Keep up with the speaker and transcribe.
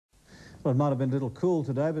Well, it might have been a little cool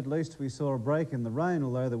today, but at least we saw a break in the rain,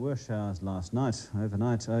 although there were showers last night.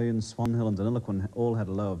 Overnight, Oyen, Swan Hill and Deniliquin all had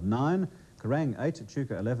a low of 9. Kerrang 8,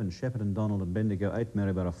 Echuca 11, Shepparton, Donald and Bendigo 8,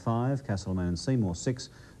 Maryborough 5, Castlemaine and Seymour 6,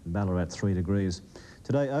 and Ballarat 3 degrees.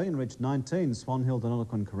 Today, Oyen reached 19, Swan Hill,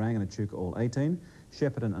 Deniliquin, Kerrang and Echuca all 18,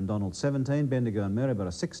 Shepparton and Donald 17, Bendigo and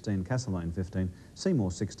Maryborough 16, Castlemaine 15,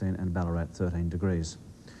 Seymour 16 and Ballarat 13 degrees.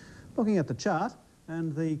 Looking at the chart,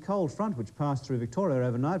 and the cold front which passed through Victoria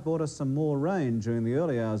overnight brought us some more rain during the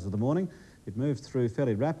early hours of the morning. It moved through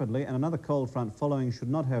fairly rapidly, and another cold front following should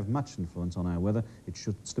not have much influence on our weather. It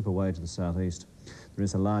should slip away to the southeast. There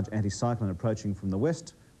is a large anticyclone approaching from the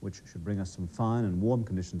west, which should bring us some fine and warm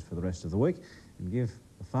conditions for the rest of the week and give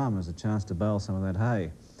the farmers a chance to bale some of that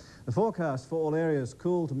hay. The forecast for all areas: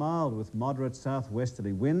 cool to mild with moderate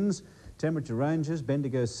southwesterly winds. Temperature ranges: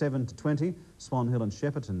 Bendigo 7 to 20, Swan Hill and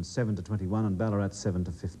Shepparton 7 to 21 and Ballarat 7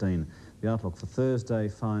 to 15. The outlook for Thursday: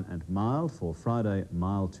 fine and mild, for Friday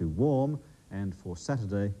mild to warm, and for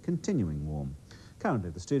Saturday continuing warm. Currently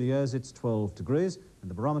at the studios it's 12 degrees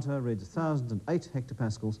and the barometer reads 1,008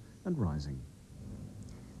 hectopascals and rising.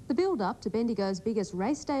 The build-up to Bendigo's biggest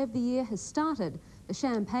race day of the year has started. The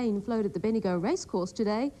champagne flowed at the Bendigo racecourse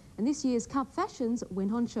today, and this year's Cup fashions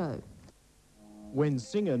went on show. When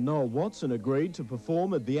singer Noel Watson agreed to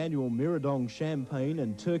perform at the annual Miradong Champagne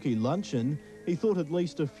and Turkey Luncheon, he thought at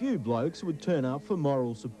least a few blokes would turn up for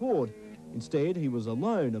moral support. Instead, he was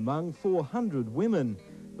alone among 400 women.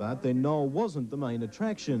 But then Noel wasn't the main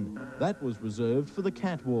attraction. That was reserved for the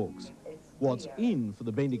catwalks. What's in for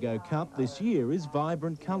the Bendigo Cup this year is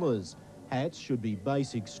vibrant colours. Hats should be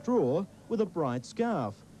basic straw with a bright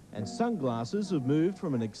scarf, and sunglasses have moved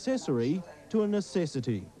from an accessory to a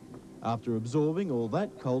necessity. After absorbing all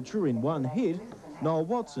that culture in one hit, Noel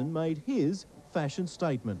Watson made his fashion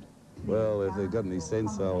statement. Well, if they've got any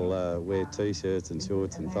sense, I'll wear T-shirts and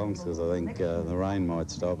shorts and thongs, because I think the rain might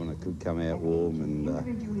stop and it could come out warm,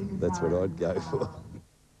 and that's what I'd go for.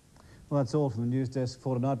 Well, that's all from the news desk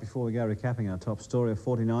for tonight. Before we go recapping our top story, a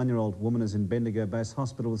 49-year-old woman is in Bendigo Base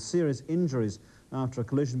Hospital with serious injuries after a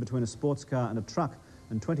collision between a sports car and a truck.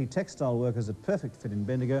 And 20 textile workers at Perfect Fit in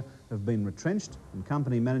Bendigo have been retrenched, and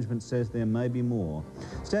company management says there may be more.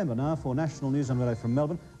 Stand by now for national news on radio from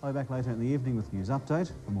Melbourne. I'll be back later in the evening with news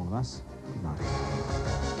update. From all of us, good night.